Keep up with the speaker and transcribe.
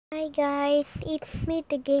guys, it's me,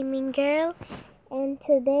 the gaming girl, and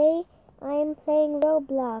today I'm playing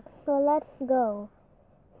Roblox, so let's go.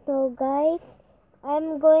 So guys,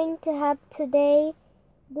 I'm going to have today,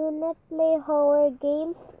 do not play horror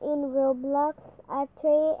games in Roblox at 3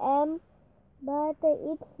 a.m. But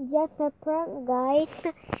it's just a prank,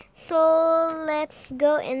 guys. So let's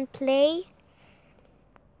go and play.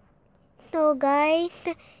 So guys,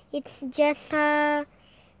 it's just a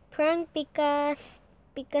prank because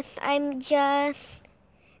I'm just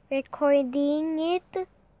recording it,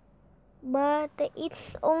 but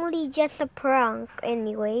it's only just a prank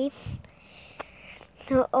anyways.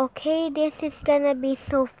 So okay, this is gonna be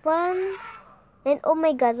so fun. And oh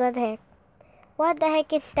my god, what the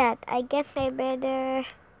heck is that? I guess I better,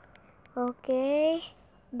 okay,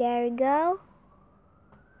 there we go.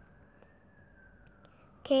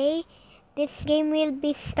 Okay, this game will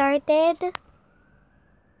be started.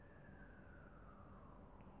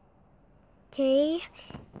 Okay,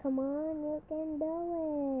 come on, you can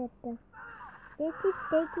do it. This is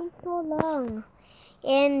taking so long.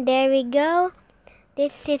 And there we go.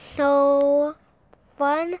 This is so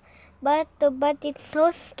fun, but it's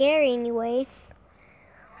so scary anyways.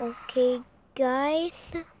 Okay, guys.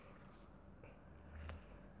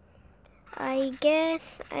 I guess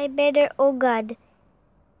I better, oh god.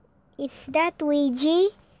 Is that Ouija?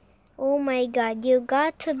 Oh my god, you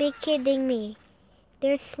got to be kidding me.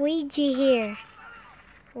 There's Ouija here.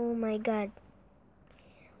 Oh my god.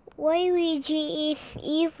 Why Ouija is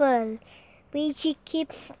evil? Ouija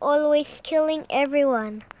keeps always killing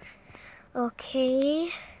everyone. Okay.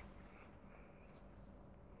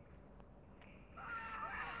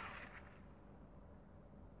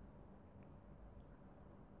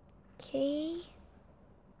 Okay.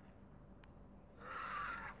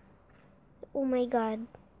 Oh my god.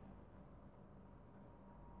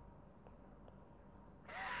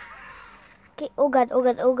 Okay. Oh god, oh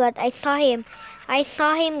god, oh god. I saw him. I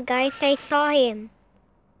saw him, guys. I saw him.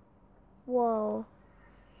 Whoa.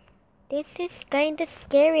 This is kinda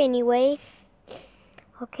scary anyways.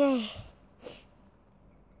 Okay.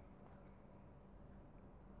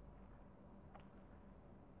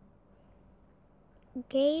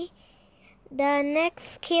 Okay. The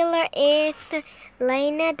next killer is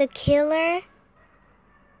Lina the killer.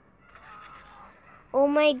 Oh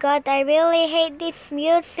my god, I really hate this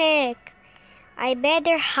music. I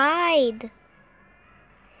better hide.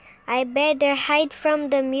 I better hide from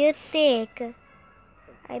the music.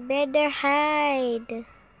 I better hide.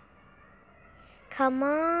 Come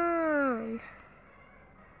on.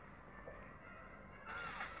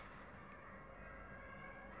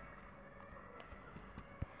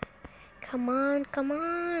 Come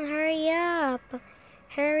on, hurry up.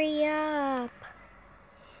 Hurry up.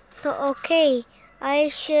 So okay, I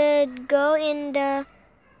should go in the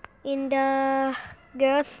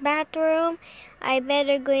girls' bathroom. I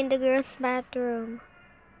better go in the girls' bathroom.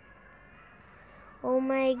 Oh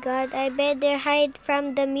my god, I better hide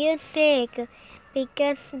from the music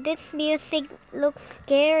because this music looks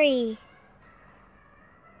scary.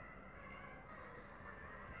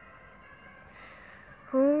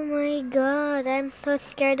 Oh my god, I'm so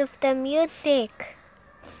scared of the music.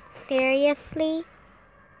 Seriously?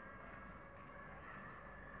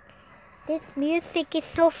 This music is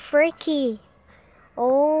so freaky.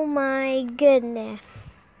 Oh my goodness.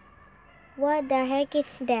 What the heck is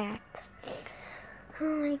that? Oh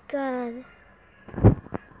my god.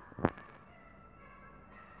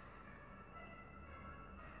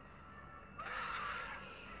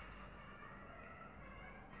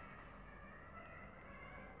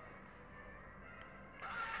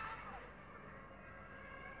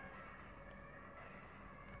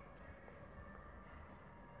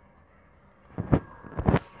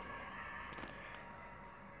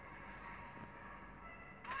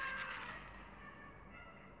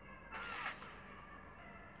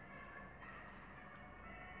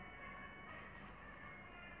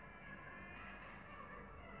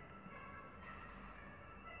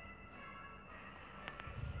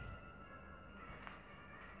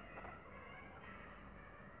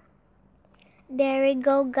 There we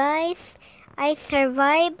go, guys. I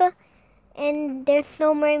survived and there's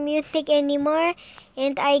no more music anymore,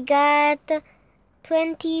 and I got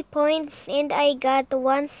 20 points and I got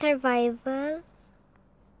 1 survival.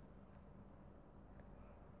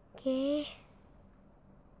 Okay.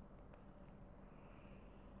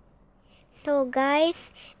 So guys,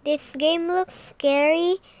 this game looks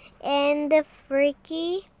scary and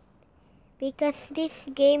freaky because this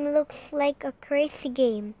game looks like a crazy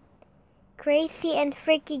game. Crazy and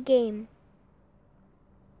freaky game.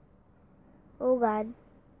 Oh god.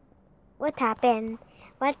 What happened?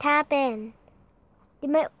 What happened?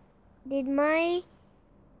 Did my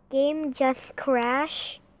game just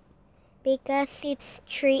crash? Because it's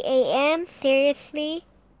 3 a.m.? Seriously?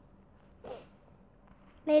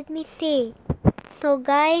 Let me see. So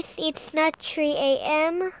guys, it's not 3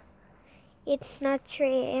 a.m. It's not 3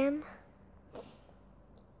 a.m.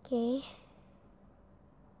 Okay.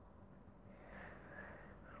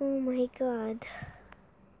 Oh my god.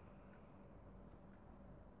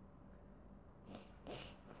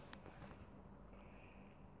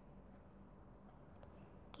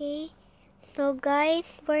 Okay. So guys,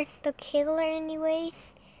 where's the killer anyways?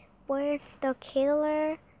 Where's the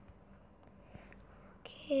killer?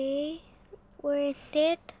 Okay. Where is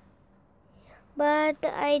it? But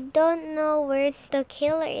I don't know where the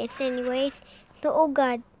killer is anyways. So, oh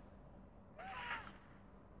god.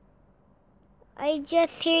 I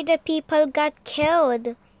just hear the people got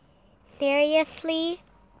killed. Seriously?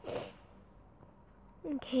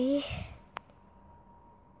 Okay.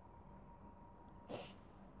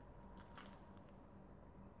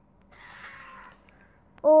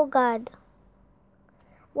 Oh god.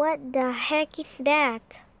 What the heck is that?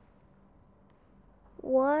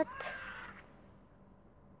 What?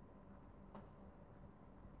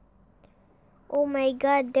 Oh my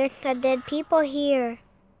god, there's a dead people here.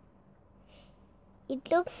 It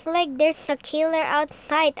looks like there's a killer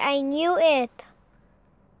outside. I knew it.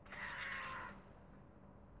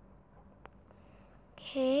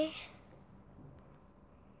 Okay.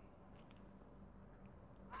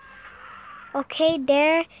 Okay,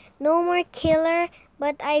 there. No more killer,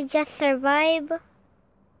 but I just survived.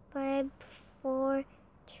 5, 4,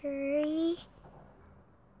 3.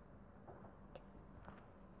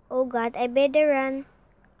 Oh god, I better run.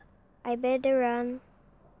 I better run.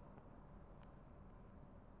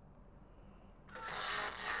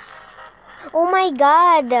 Oh my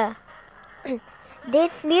god.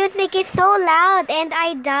 This music is so loud and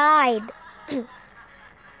I died.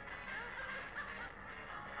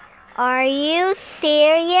 Are you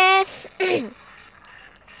serious?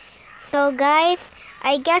 So guys,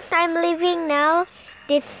 I guess I'm leaving now.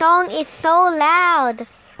 This song is so loud.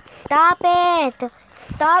 Stop it.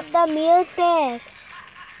 Stop the music.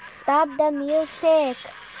 Stop the music.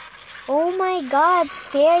 Oh my god,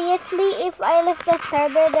 seriously? If I left the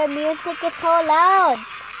server, the music is so loud.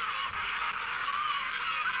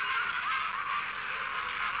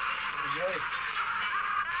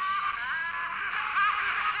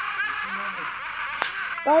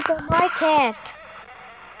 Go to market.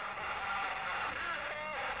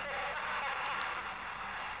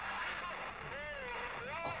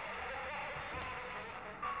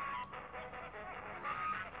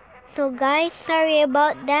 So guys, sorry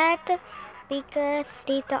about that because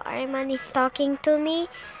Tito Arman is talking to me.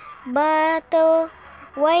 But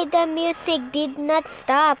why the music did not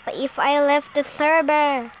stop if I left the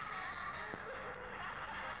server?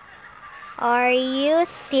 Are you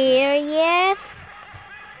serious?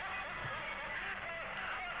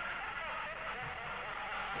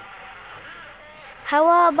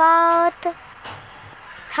 How about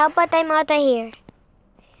I'm out of here?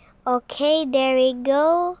 Okay, there we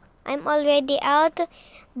go. I'm already out,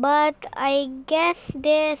 but I guess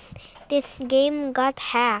this game got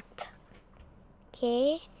hacked.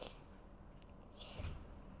 Okay.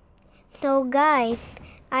 So guys,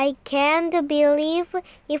 I can't believe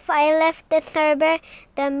if I left the server,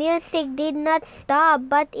 the music did not stop,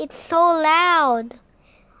 but it's so loud.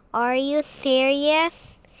 Are you serious?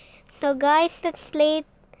 So guys,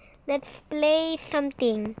 let's play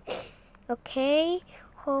something. Okay,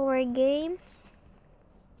 horror game.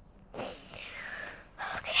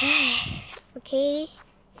 Okay.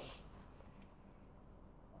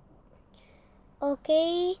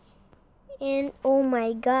 Okay. And oh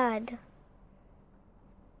my god.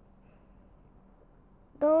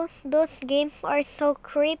 Those games are so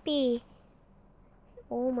creepy.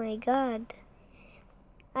 Oh my god.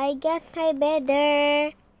 I guess I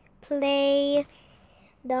better play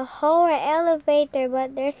the horror elevator,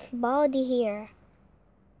 but there's body here.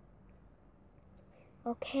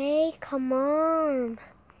 Okay, come on.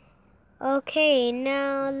 Okay,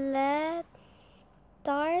 now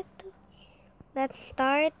start. Let's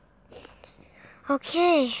start.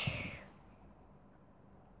 Okay.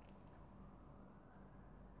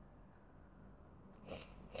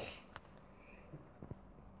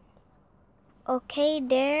 Okay,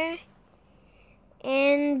 there.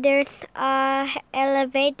 And there's a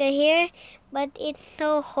elevator here, but it's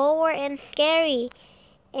so horror and scary.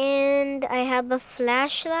 And I have a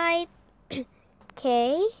flashlight.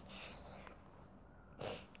 Okay.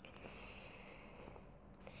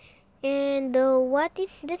 And what is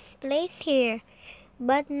this place here?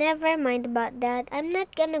 But never mind about that. I'm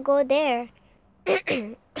not gonna go there.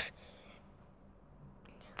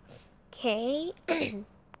 Okay.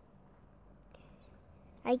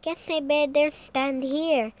 I guess I better stand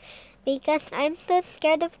here because I'm so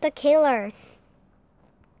scared of the killers.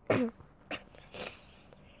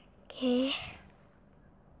 Okay.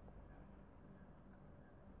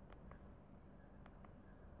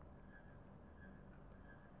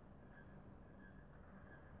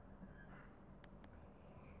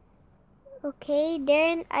 Okay,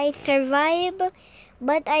 then I survive,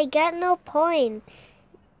 but I got no points.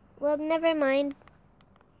 Well, never mind.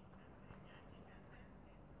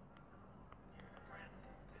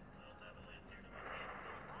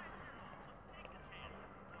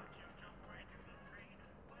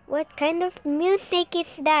 What kind of music is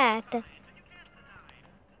that?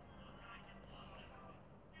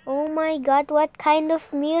 Oh my god, what kind of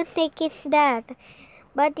music is that?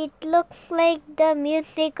 But it looks like the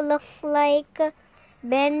music looks like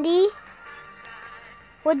Bendy.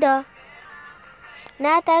 What the?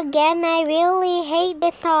 Not again, I really hate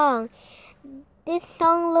this song. This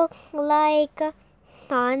song looks like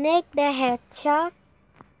Sonic the Hedgehog.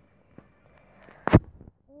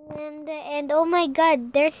 And oh my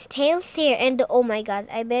god, there's tails here. And oh my god,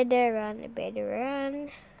 I better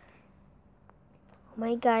run. Oh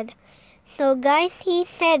my god. So guys, he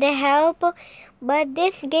said help, but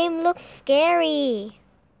this game looks scary.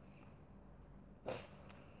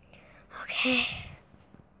 Okay.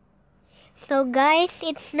 So guys,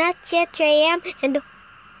 it's not yet 3 a.m. and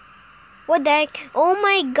what the heck? Oh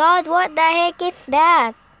my god, what the heck is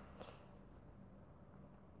that?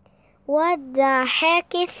 What the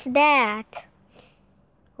heck is that?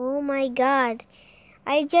 Oh my god.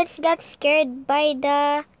 I just got scared by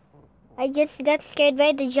the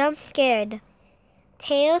jump scared.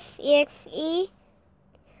 Tails EXE.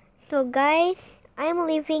 So guys, I'm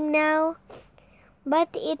leaving now. But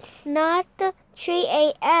it's not 3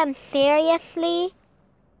 a.m. Seriously?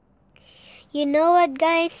 You know what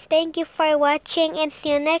guys? Thank you for watching and see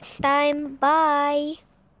you next time. Bye.